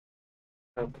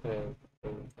Okay, so,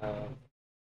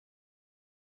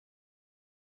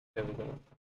 there we go.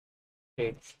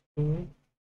 Page 2.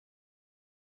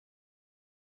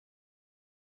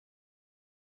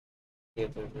 Here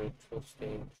the virtual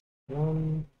stage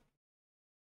 1.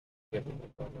 Here we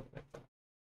go.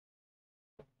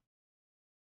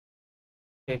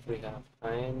 If we have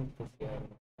time, if we have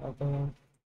other,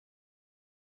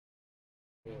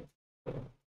 here's the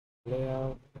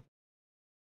layout.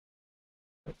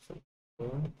 That's so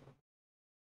cool.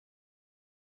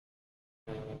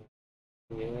 And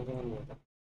the other one with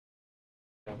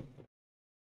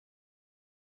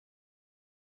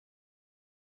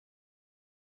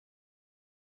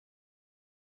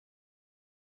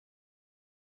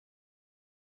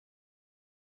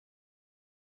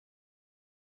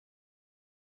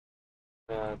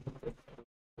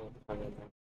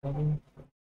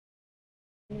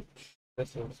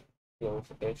this is close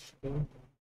H2.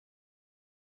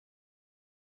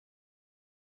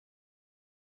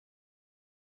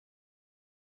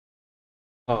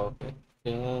 Oh, okay.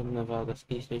 Sierra Nevada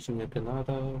ski station near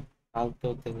Granada,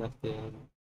 Alto de la Sierra.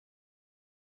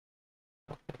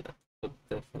 Okay, let's put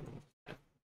this in.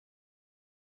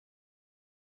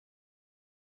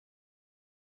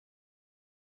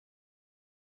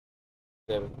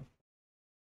 There we go.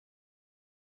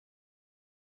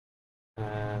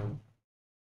 And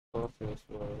Orpheus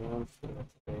were around, so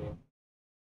let's say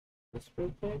this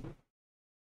bridge.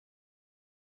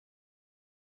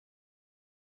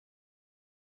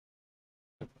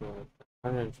 It's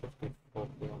 154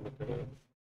 kilometers.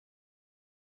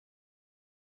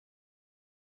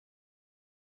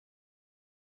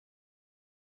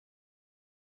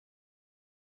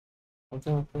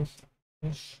 Something like this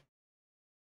ish.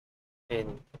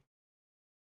 And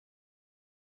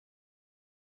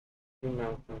two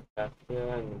mountains back here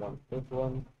and one big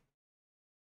one.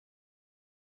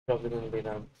 Probably gonna be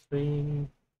down 3,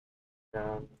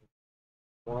 down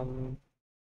 1,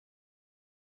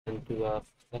 and do a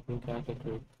second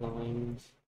category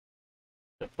climbs.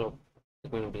 So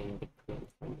it's going to be in between.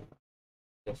 I'm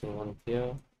guessing one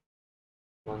here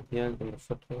in the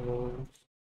foothills.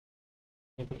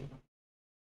 Maybe.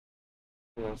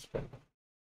 No spread.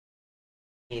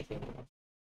 Easy enough.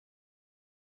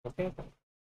 Okay,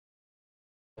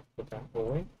 let's put that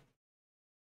away.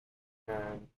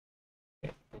 And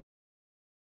get the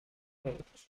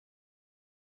page.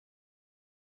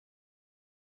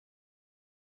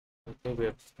 Okay, we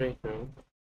have straight road.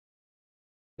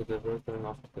 So the road going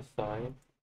off to the side.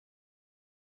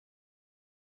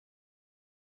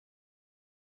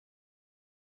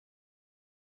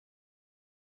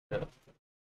 Yeah.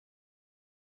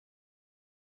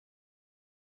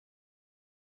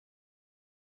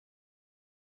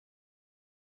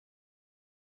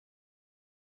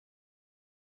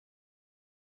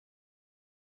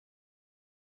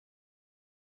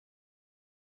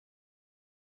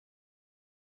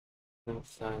 No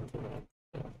sign to that.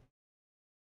 Yeah.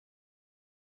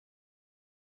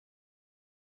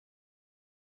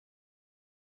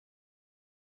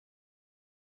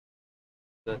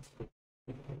 That's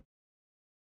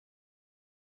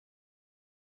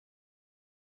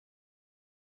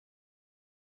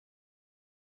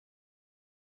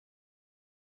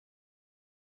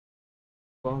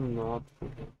one north we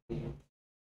have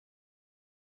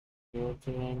the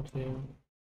terrain too.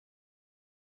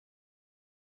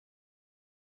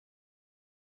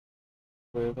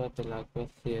 Vuelta de la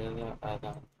Sierra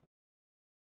Arana.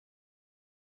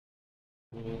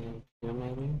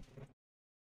 Maybe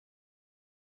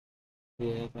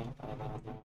Sierra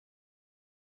Arana.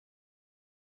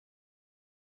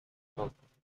 Oh,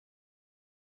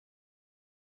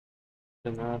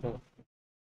 Granada.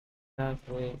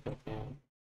 Halfway, okay.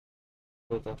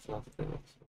 So that's last direction.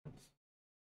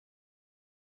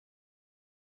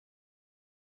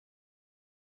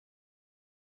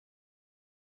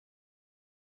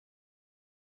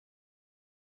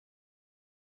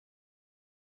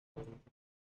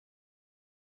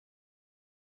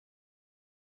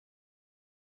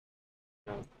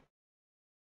 No,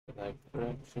 the right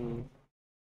direction.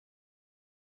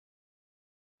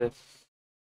 This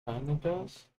kind of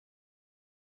does.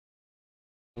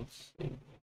 Let's see.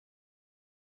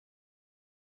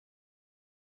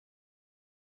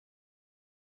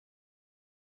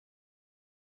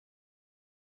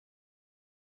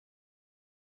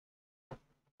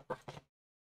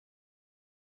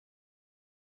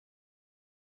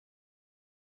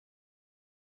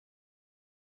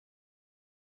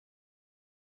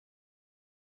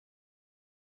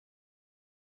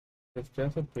 This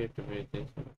does appear to be this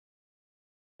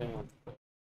down, but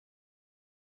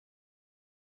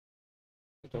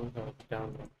I don't have it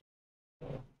down.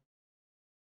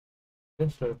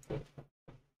 This surface.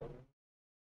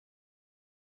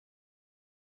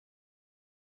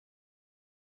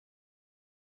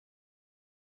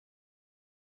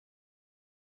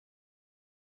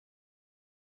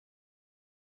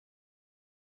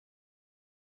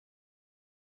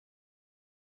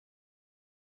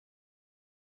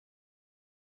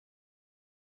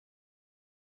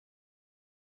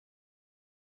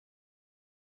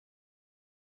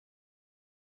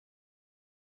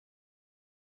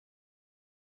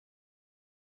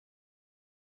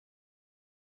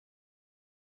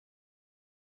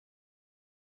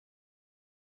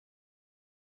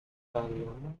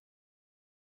 Value.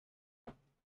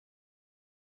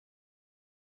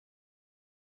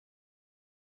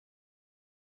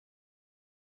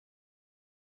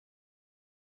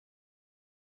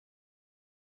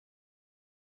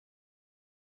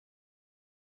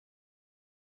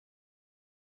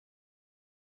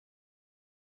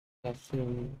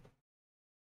 Assume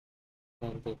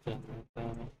and the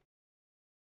generator.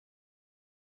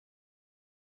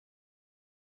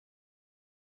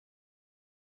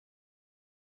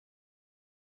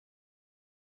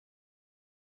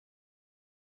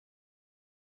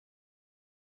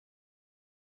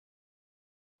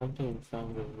 Something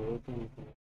sound working.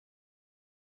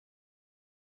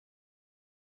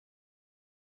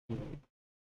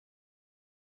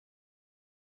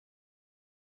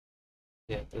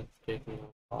 Yeah, that's taking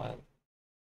a while.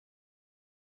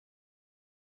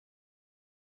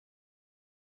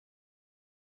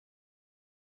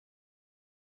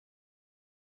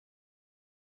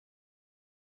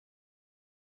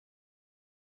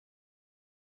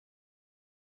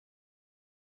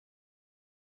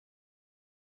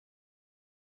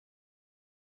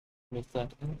 Miss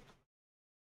that in?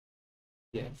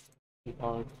 Yes. We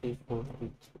are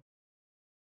 3434,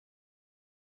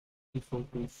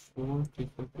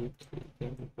 3433,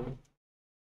 there we go.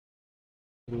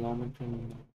 Kilometer.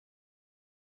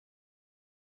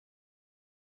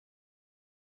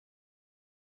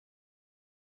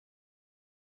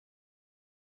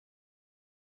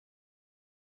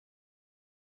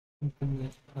 Open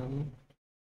this panel.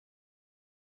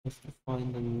 Just to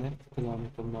find the next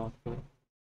kilometer marker.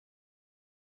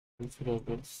 Consider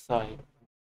which side.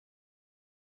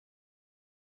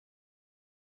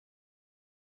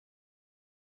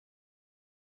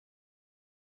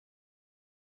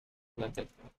 Like it.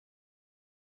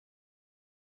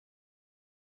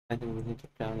 I think we need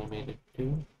to animate it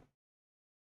too.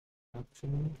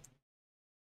 Actually.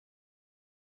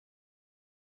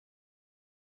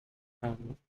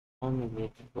 And on the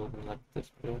way to go in like this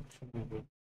direction, maybe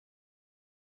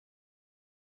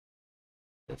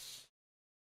this.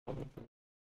 Probably.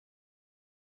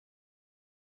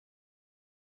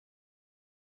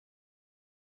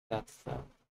 That's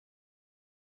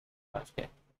okay.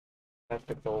 Have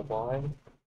to go wide.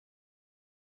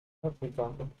 What we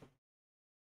got it.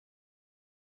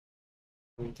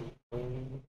 28.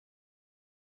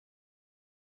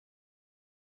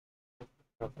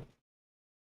 Okay.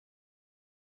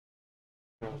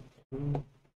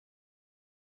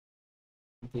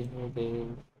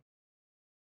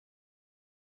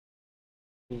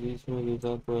 They usually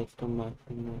without Western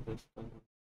mapping this one.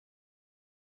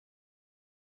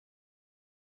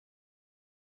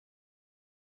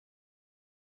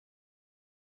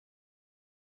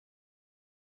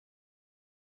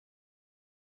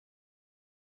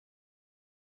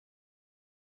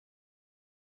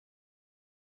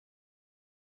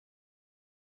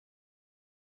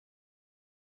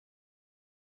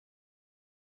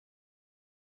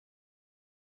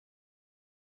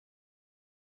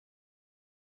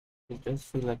 I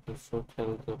just feel like the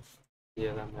hotel of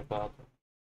Sierra Nevada.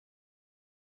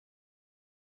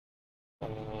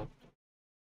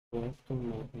 Western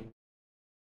mapping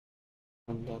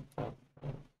on that part.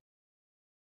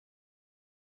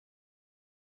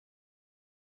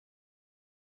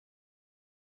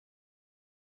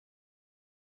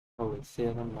 Oh, it's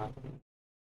Sierra mapping.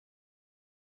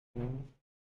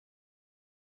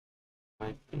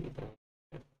 Might be the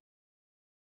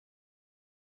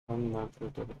one map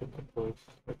with a bit of voice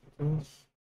vectors.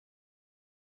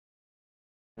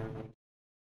 And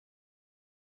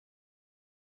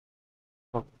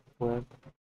web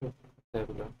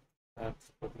develop.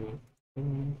 That's what we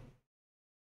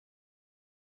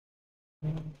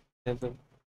there's a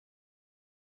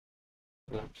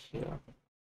like here.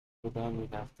 So then we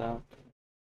have that.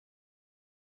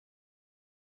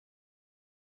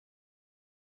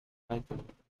 I can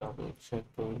double check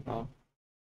going up.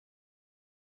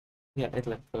 Yeah, it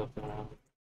like curved around.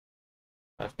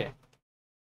 Okay.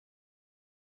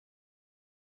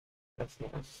 That's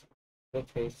nice. bit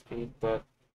tasty, but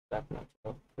that match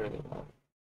up really well.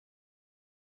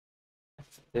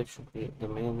 This should be the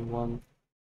main one.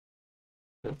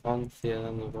 The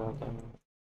Sierra Nevada.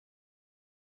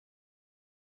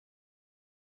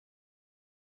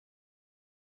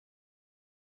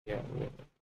 Yeah, really.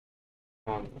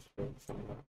 On the street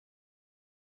somewhere.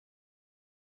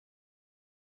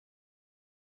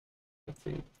 Let's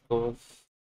see. It goes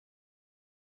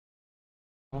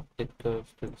up, it goes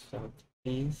to the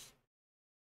southeast.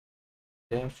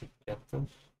 There should get us.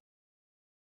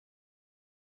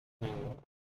 And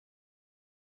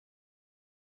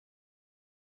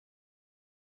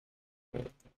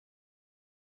wait,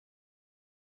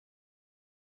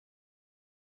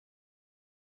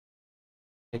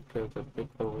 it goes a bit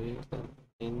away than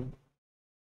in.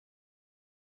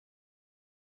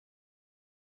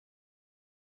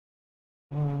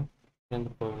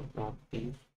 And going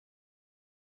northeast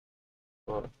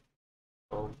for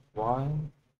a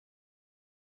while.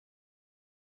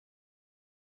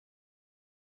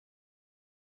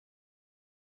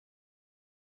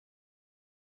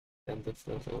 Then this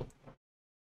little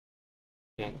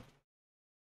thing.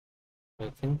 I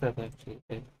think that actually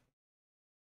it.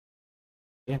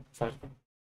 Yeah, sorry.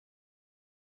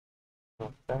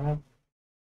 Not bad.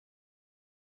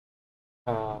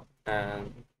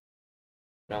 And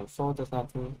round 4 does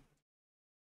nothing.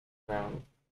 Round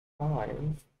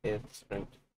 5 is sprint.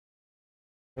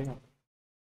 Yeah.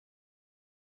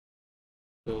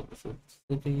 So this is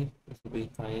city. This will be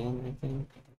Jaén, I think.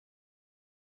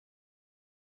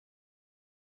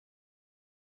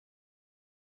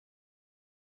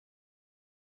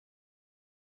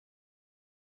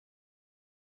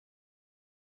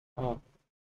 Oh,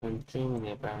 and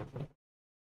Germany apparently.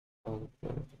 Oh,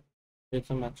 good. It's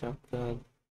a matchup de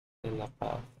La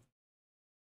Paz.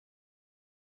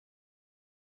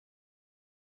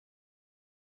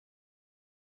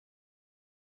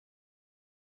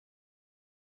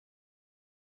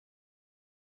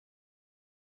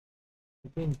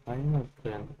 Between Jaén and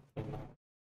Glen,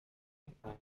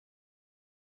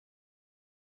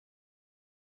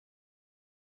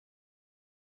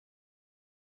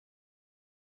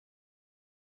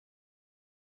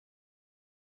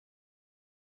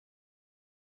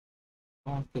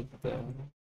 I think the.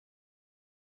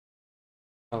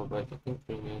 Oh, but I think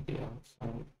we need the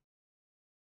outside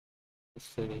the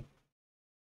city.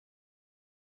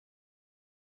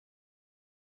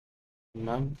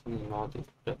 None from the northeast,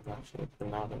 but actually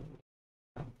Granada.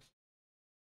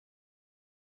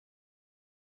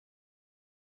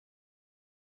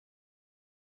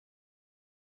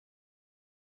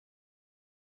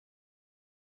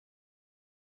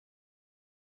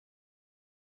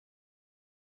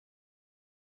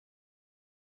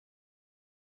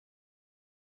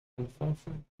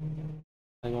 Unfortunately,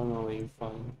 I don't know where you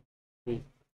find three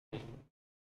things.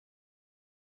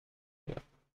 Yeah,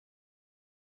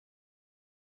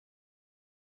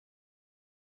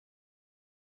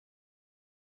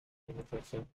 if I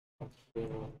said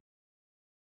zero,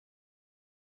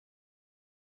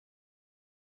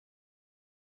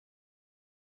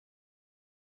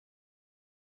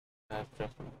 I've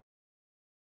just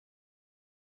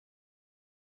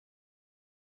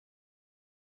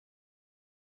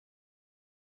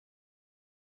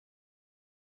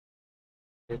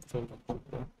it's on the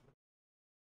computer.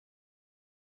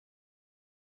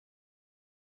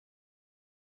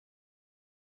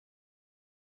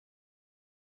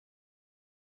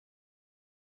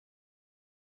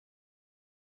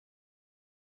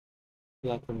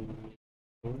 Like a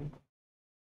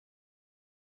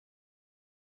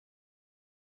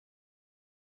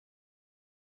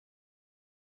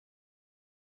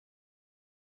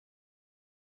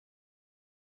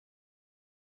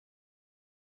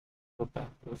go back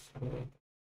this way.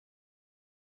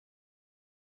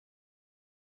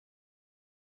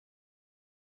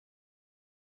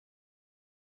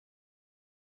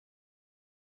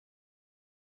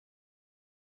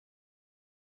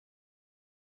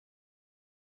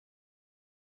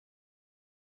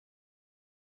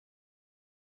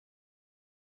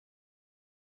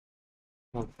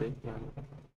 Not big man.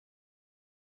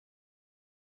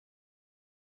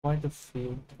 Quite a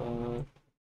few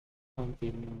can't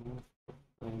be moved.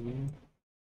 I mean,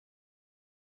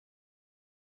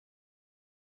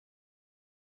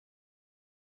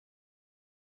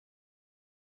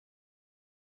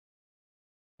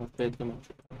 not big much.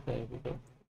 There we go.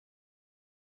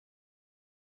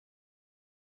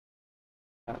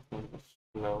 That one was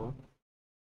slow.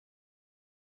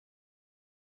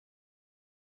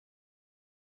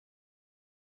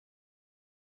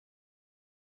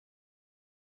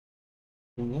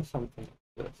 And there's something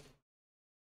like this.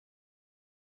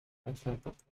 That's like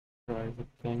a private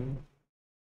thing.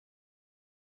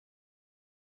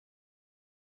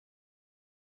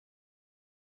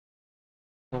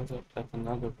 Sounds like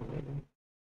another way.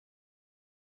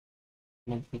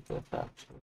 Monthly cliff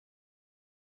actually.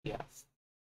 Yes.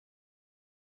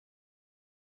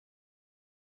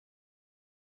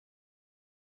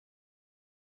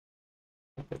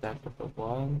 Okay, that took a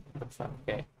while. That's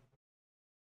okay.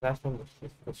 Last one was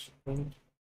just the sprint.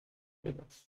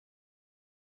 Goodness.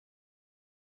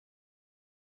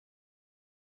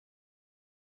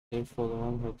 Same for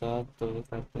one rodado, todo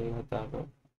cartel rodado.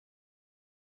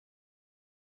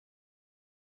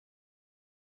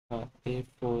 E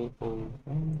foi o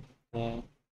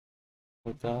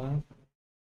rodado.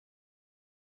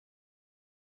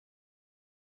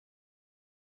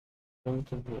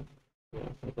 Pronto, rodado.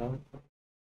 Rodado.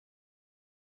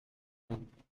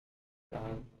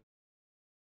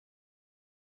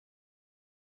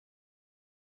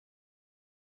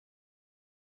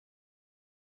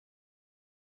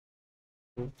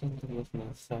 Portanto, as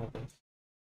mensagens.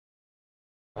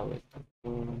 A ver,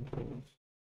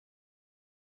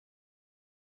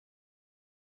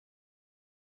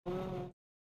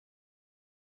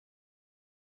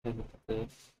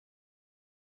 this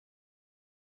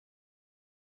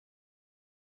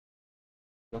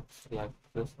looks like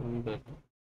this one, but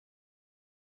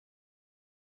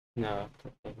no.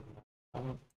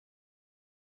 Oh,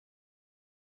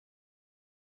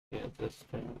 yeah, this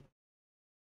thing.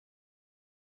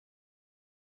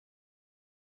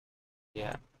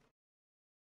 Yeah,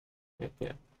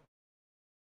 yeah.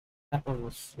 That one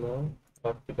was slow,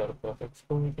 but we got a perfect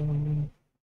score again.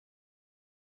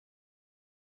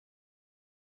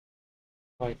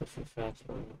 Quite a few fast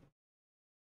ones.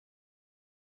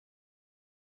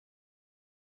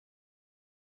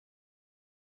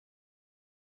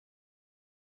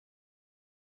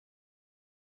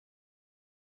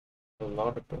 A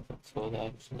lot of perfect scores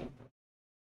actually.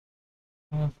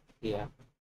 Yeah,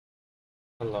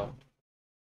 a lot.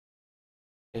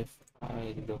 If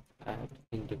I look at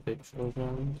individual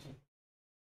rounds,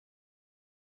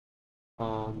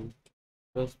 um,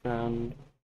 first round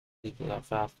people are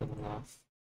faster than us.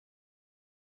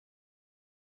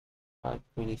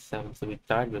 5:27, so we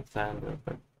tied with Sandra,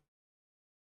 but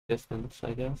distance,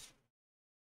 I guess.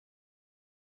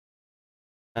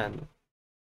 And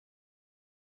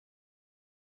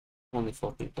only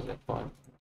 4 people at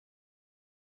once.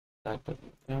 That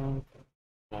doesn't count.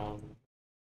 Round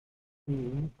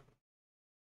two.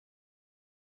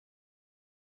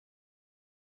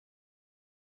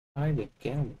 Tied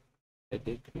again. I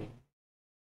did me.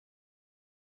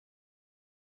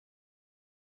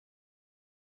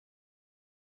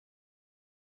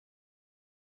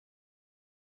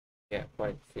 Yeah,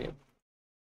 quite a few.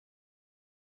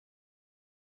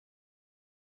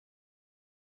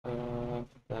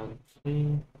 Round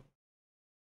three.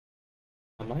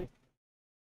 Am I?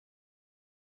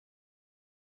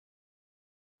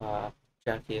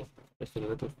 Jackie is just a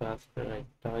little faster. I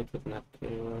tied with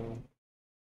Nakira.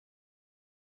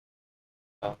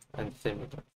 And same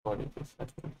with 42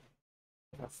 seconds.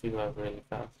 A few are really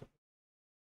fast.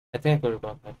 I think I could have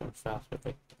got that one faster if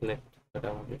I clicked, but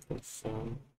I won't be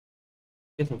concerned.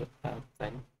 Isn't a bad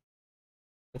thing.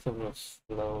 This one was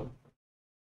slow.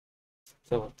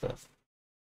 So what's this?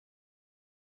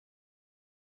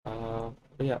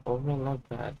 But yeah, overall not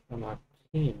bad on our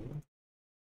team.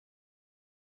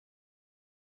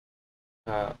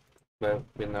 Uh, well,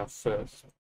 we're now first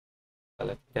by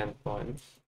like 10 points,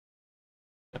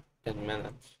 10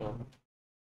 minutes. So,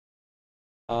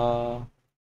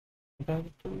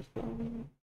 divided two is going.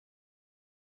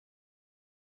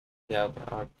 Yeah,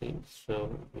 our team.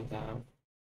 So we have,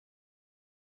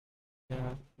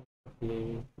 yeah,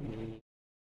 blue, me,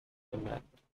 the Met.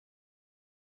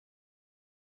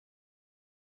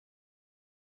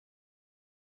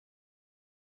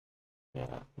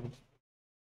 Yeah,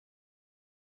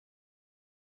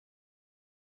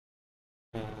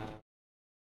 uh,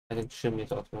 I think Shimmy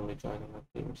is also going to be joining our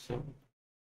team soon.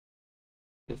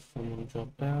 If someone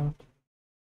dropped out,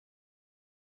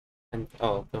 and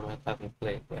oh, the Met hasn't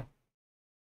played yet.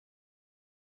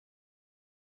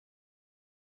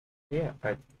 Yeah,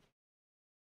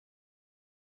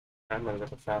 I'm a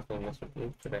little faster than Mr.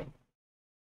 Blue today.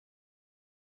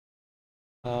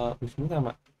 Which means I'm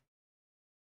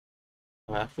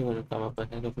actually going to come up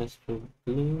ahead of Mr.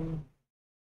 Blue.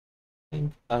 I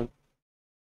think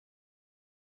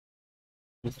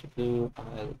Mr. Blue,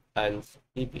 I'll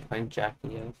be behind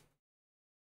Jackie as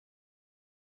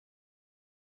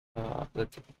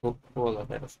let's pull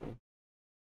ahead of me.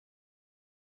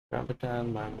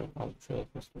 Rambutan, Mango, Ultra,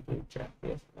 Mr. Blue,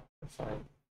 Jackie as fine.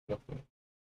 Okay.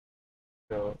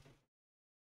 So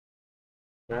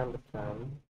around the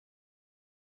time,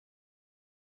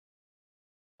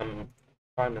 I'm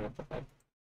 5 minutes ahead.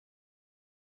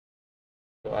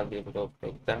 So I'll be able to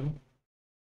overtake them.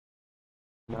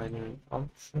 Minor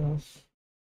ultras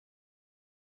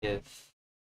is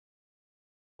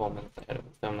 4 minutes ahead of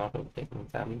me, so I'm not overtaking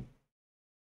them.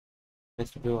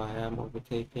 Mr. Blue, I am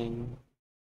overtaking.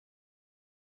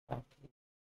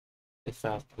 It's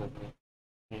faster than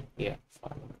me. Yeah,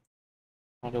 fine.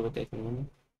 Not overtaking them.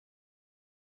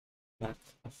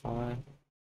 That's a 5.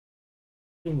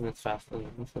 3 minutes faster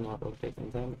than me, so not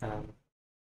overtaking them. And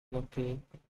lucky,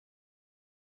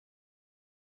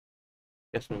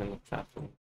 just a minute faster than me.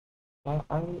 Well,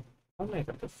 I'll make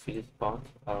up the field spot.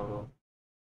 I'll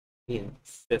be in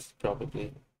 5th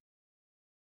probably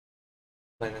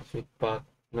by next week, but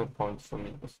no points for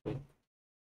me this week.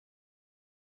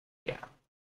 Yeah.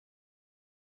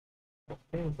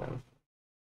 Okay, then.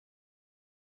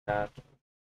 That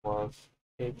was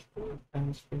page 2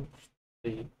 and speech.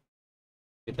 See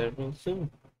you there real soon.